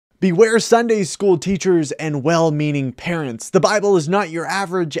Beware Sunday school teachers and well-meaning parents. The Bible is not your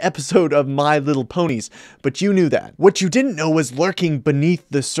average episode of My Little Ponies, but you knew that. What you didn't know was lurking beneath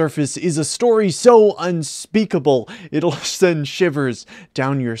the surface is a story so unspeakable, it'll send shivers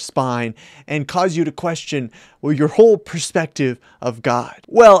down your spine and cause you to question, well, your whole perspective of God.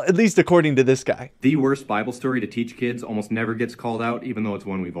 Well, at least according to this guy. The worst Bible story to teach kids almost never gets called out, even though it's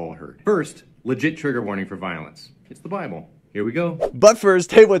one we've all heard. First, legit trigger warning for violence. It's the Bible. Here we go. But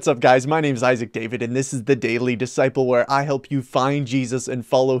first, hey, what's up guys? My name is Isaac David and this is the Daily Disciple, where I help you find Jesus and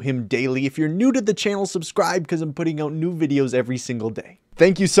follow him daily. If you're new to the channel, subscribe because I'm putting out new videos every single day.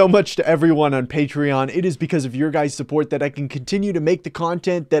 Thank you so much to everyone on Patreon. It is because of your guys' support that I can continue to make the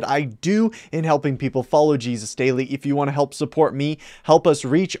content that I do in helping people follow Jesus daily. If you want to help support me, help us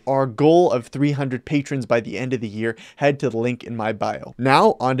reach our goal of 300 patrons by the end of the year, head to the link in my bio.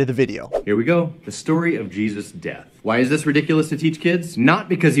 Now, on to the video. Here we go. The story of Jesus' death. Why is this ridiculous to teach kids? Not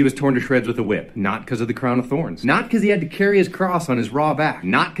because he was torn to shreds with a whip. Not because of the crown of thorns. Not because he had to carry his cross on his raw back.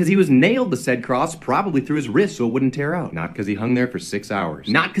 Not because he was nailed to said cross, probably through his wrist so it wouldn't tear out. Not because he hung there for 6 hours.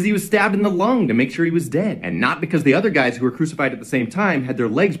 Not because he was stabbed in the lung to make sure he was dead. And not because the other guys who were crucified at the same time had their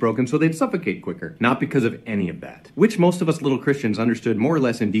legs broken so they'd suffocate quicker. Not because of any of that. Which most of us little Christians understood more or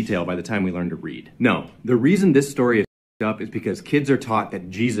less in detail by the time we learned to read. No, the reason this story is up is because kids are taught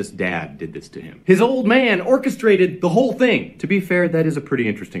that Jesus' dad did this to him. His old man orchestrated the whole thing. To be fair, that is a pretty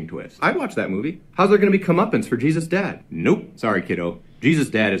interesting twist. I'd watch that movie. How's there gonna be comeuppance for Jesus' dad? Nope. Sorry, kiddo.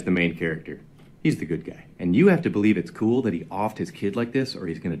 Jesus' dad is the main character. He's the good guy. And you have to believe it's cool that he offed his kid like this or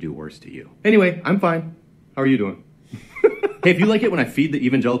he's gonna do worse to you. Anyway, I'm fine. How are you doing? Hey, if you like it when I feed the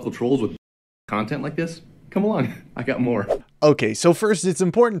evangelical trolls with content like this, come along. I got more. Okay, so first it's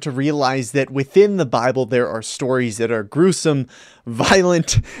important to realize that within the Bible there are stories that are gruesome,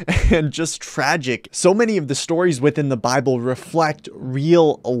 violent, and just tragic. So many of the stories within the Bible reflect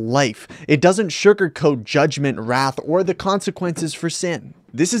real life. It doesn't sugarcoat judgment, wrath, or the consequences for sin.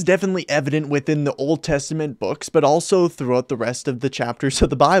 This is definitely evident within the Old Testament books, but also throughout the rest of the chapters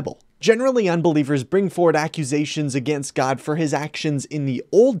of the Bible. Generally, unbelievers bring forward accusations against God for his actions in the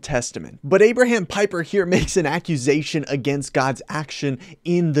Old Testament, but Abraham Piper here makes an accusation against God's action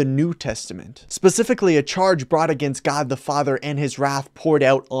in the New Testament. Specifically, a charge brought against God the Father and his wrath poured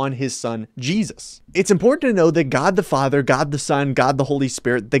out on his son, Jesus. It's important to know that God the Father, God the Son, God the Holy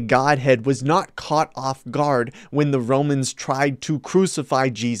Spirit, the Godhead, was not caught off guard when the Romans tried to crucify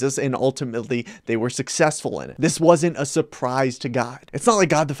Jesus and ultimately they were successful in it. This wasn't a surprise to God. It's not like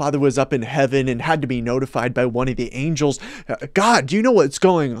God the Father was up in heaven and had to be notified by one of the angels. God, do you know what's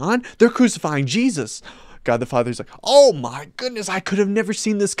going on? They're crucifying Jesus. God the Father's like, oh my goodness, I could have never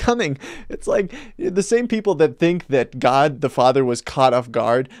seen this coming. It's like the same people that think that God the Father was caught off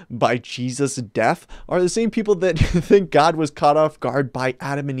guard by Jesus' death are the same people that think God was caught off guard by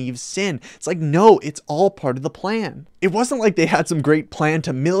Adam and Eve's sin. It's like, no, it's all part of the plan. It wasn't like they had some great plan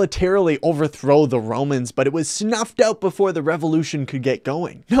to militarily overthrow the Romans, but it was snuffed out before the revolution could get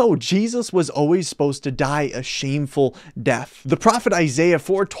going. No, Jesus was always supposed to die a shameful death. The prophet Isaiah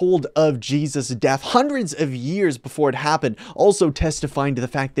foretold of Jesus' death hundreds of years before it happened, also testifying to the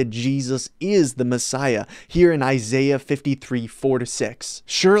fact that Jesus is the Messiah, here in Isaiah 53, 4-6.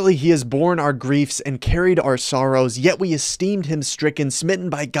 Surely he has borne our griefs and carried our sorrows, yet we esteemed him stricken,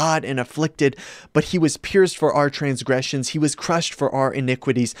 smitten by God and afflicted, but he was pierced for our transgressions, he was crushed for our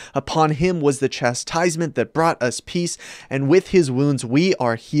iniquities. Upon him was the chastisement that brought us peace, and with his wounds we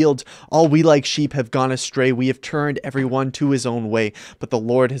are healed. All we like sheep have gone astray, we have turned everyone to his own way, but the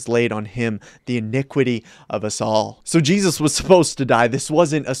Lord has laid on him the iniquity of us all. So Jesus was supposed to die. This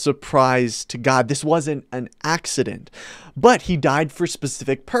wasn't a surprise to God. This wasn't an accident. But he died for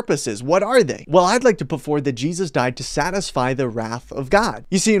specific purposes. What are they? Well, I'd like to put forward that Jesus died to satisfy the wrath of God.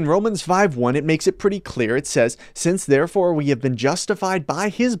 You see, in Romans 5:1, it makes it pretty clear. It says, since therefore we have been justified by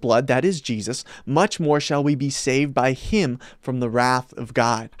his blood, that is Jesus, much more shall we be saved by him from the wrath of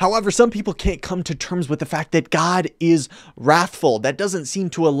God. However, some people can't come to terms with the fact that God is wrathful. That doesn't seem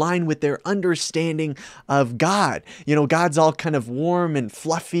to align with their understanding of God. You know, God's all kind of warm and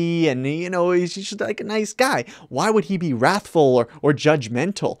fluffy and, you know, he's just like a nice guy. Why would he be wrathful or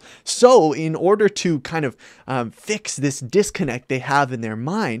judgmental? So in order to kind of fix this disconnect they have in their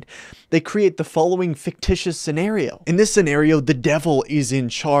mind, they create the following fictitious scenario. In this scenario, the devil is in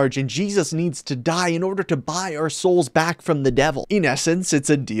charge and Jesus needs to die in order to buy our souls back from the devil. In essence, it's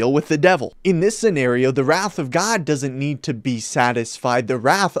a deal with the devil. In this scenario, the wrath of God doesn't need to be satisfied. The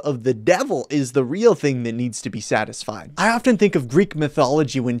wrath of the devil is the real thing that needs to be satisfied. I often think of Greek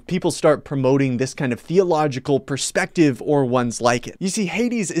mythology when people start promoting this kind of theological perspective active or ones like it. You see,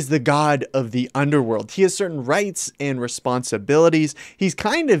 Hades is the god of the underworld. He has certain rights and responsibilities. He's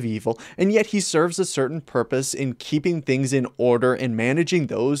kind of evil, and yet he serves a certain purpose in keeping things in order and managing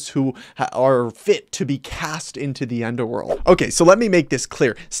those who are fit to be cast into the underworld. Okay, so let me make this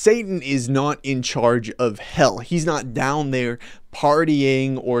clear. Satan is not in charge of hell. He's not down there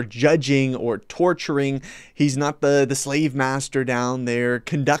partying or judging or torturing. He's not the slave master down there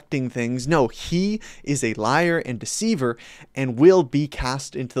conducting things. No, he is a liar and deceiver and will be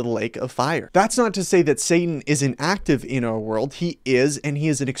cast into the lake of fire. That's not to say that Satan isn't active in our world. He is, and he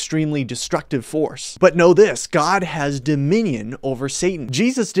is an extremely destructive force. But know this, God has dominion over Satan.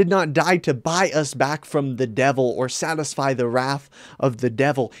 Jesus did not die to buy us back from the devil or satisfy the wrath of the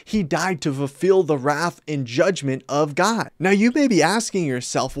devil. He died to fulfill the wrath and judgment of God. Now you may be asking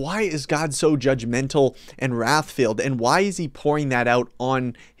yourself, why is God so judgmental and wrath-filled, and why is he pouring that out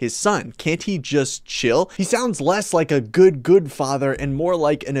on his son? Can't he just chill? He sounds less like a good father and more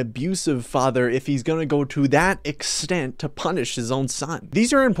like an abusive father if he's going to go to that extent to punish his own son.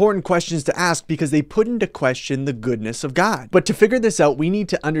 These are important questions to ask because they put into question the goodness of God. But to figure this out, we need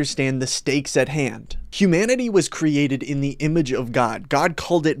to understand the stakes at hand. Humanity was created in the image of God. God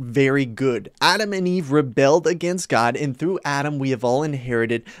called it very good. Adam and Eve rebelled against God, and through Adam we have all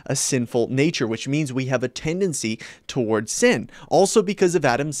inherited a sinful nature, which means we have a tendency towards sin. Also, because of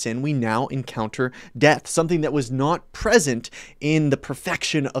Adam's sin, we now encounter death, something that was not present in the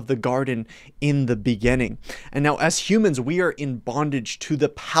perfection of the garden in the beginning. And now as humans, we are in bondage to the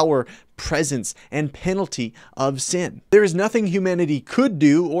power, presence, and penalty of sin. There is nothing humanity could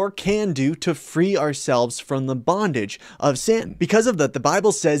do or can do to free ourselves from the bondage of sin. Because of that, the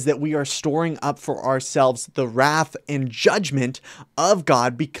Bible says that we are storing up for ourselves the wrath and judgment of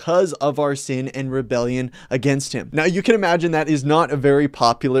God because of our sin and rebellion against him. Now you can imagine that is not a very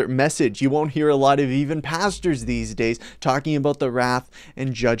popular message. You won't hear a lot of even pastors these days talking about the wrath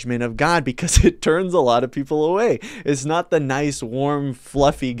and judgment of God because it turns a lot of people away. It's not the nice, warm,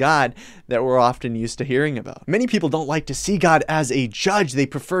 fluffy God that we're often used to hearing about. Many people don't like to see God as a judge. They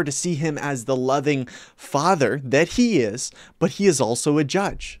prefer to see him as the loving father that he is, but he is also a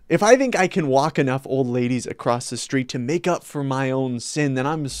judge. If I think I can walk enough old ladies across the street to make up for my own sin, then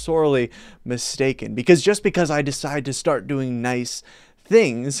I'm sorely mistaken. Because just because I decide to start doing nice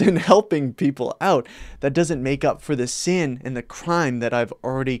things and helping people out, that doesn't make up for the sin and the crime that I've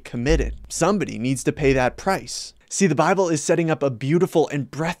already committed. Somebody needs to pay that price. See, the Bible is setting up a beautiful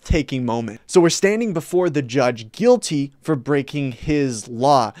and breathtaking moment. So we're standing before the judge, guilty for breaking his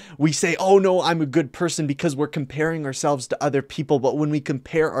law. We say, oh no, I'm a good person, because we're comparing ourselves to other people. But when we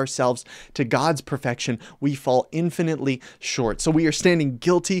compare ourselves to God's perfection, we fall infinitely short. So we are standing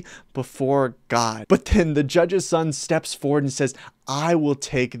guilty before God. But then the judge's son steps forward and says, I will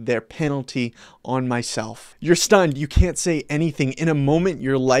take their penalty on myself. You're stunned. You can't say anything. In a moment,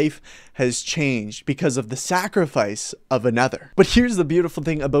 your life has changed because of the sacrifice of another. But here's the beautiful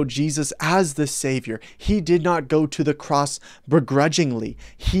thing about Jesus as the Savior. He did not go to the cross begrudgingly.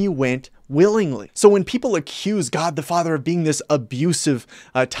 He went willingly. So when people accuse God the Father of being this abusive,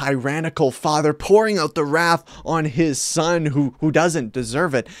 tyrannical father, pouring out the wrath on his son who doesn't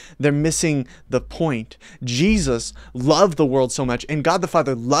deserve it, they're missing the point. Jesus loved the world so much, and God the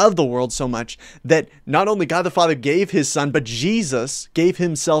Father loved the world so much, that not only God the Father gave his son, but Jesus gave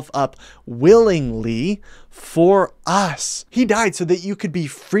himself up willingly for us. He died so that you could be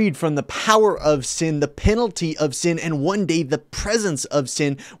freed from the power of sin, the penalty of sin, and one day the presence of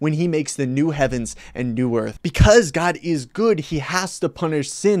sin when he makes the new heavens and new earth. Because God is good, he has to punish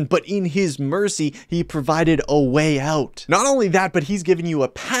sin, but in his mercy, he provided a way out. Not only that, but he's given you a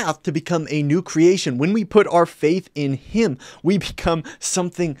path to become a new creation. When we put our faith in him, we become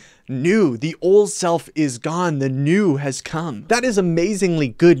something new. The old self is gone. The new has come. That is amazingly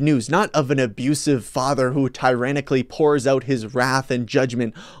good news, not of an abusive father who tyrannically pours out his wrath and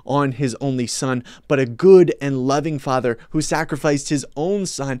judgment on his only son, but a good and loving father who sacrificed his own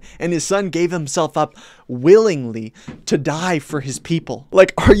son, and his son gave himself up willingly to die for his people.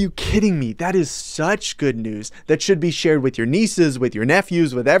 Like, are you kidding me? That is such good news that should be shared with your nieces, with your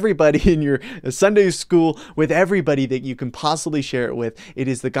nephews, with everybody in your Sunday school, with everybody that you can possibly share it with. It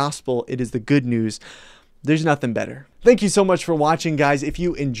is the gospel. It is the good news. There's nothing better. Thank you so much for watching, guys. If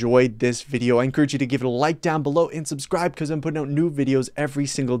you enjoyed this video, I encourage you to give it a like down below and subscribe, because I'm putting out new videos every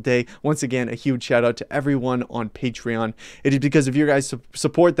single day. Once again, a huge shout out to everyone on Patreon. It is because of your guys'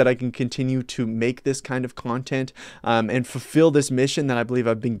 support that I can continue to make this kind of content and fulfill this mission that I believe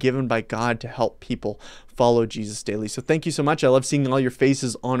I've been given by God to help people follow Jesus daily. So thank you so much. I love seeing all your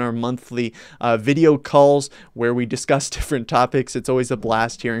faces on our monthly video calls where we discuss different topics. It's always a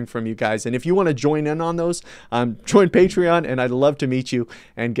blast hearing from you guys. And if you want to join in on those, join Patreon, and I'd love to meet you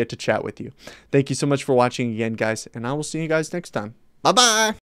and get to chat with you. Thank you so much for watching again, guys, and I will see you guys next time. Bye-bye.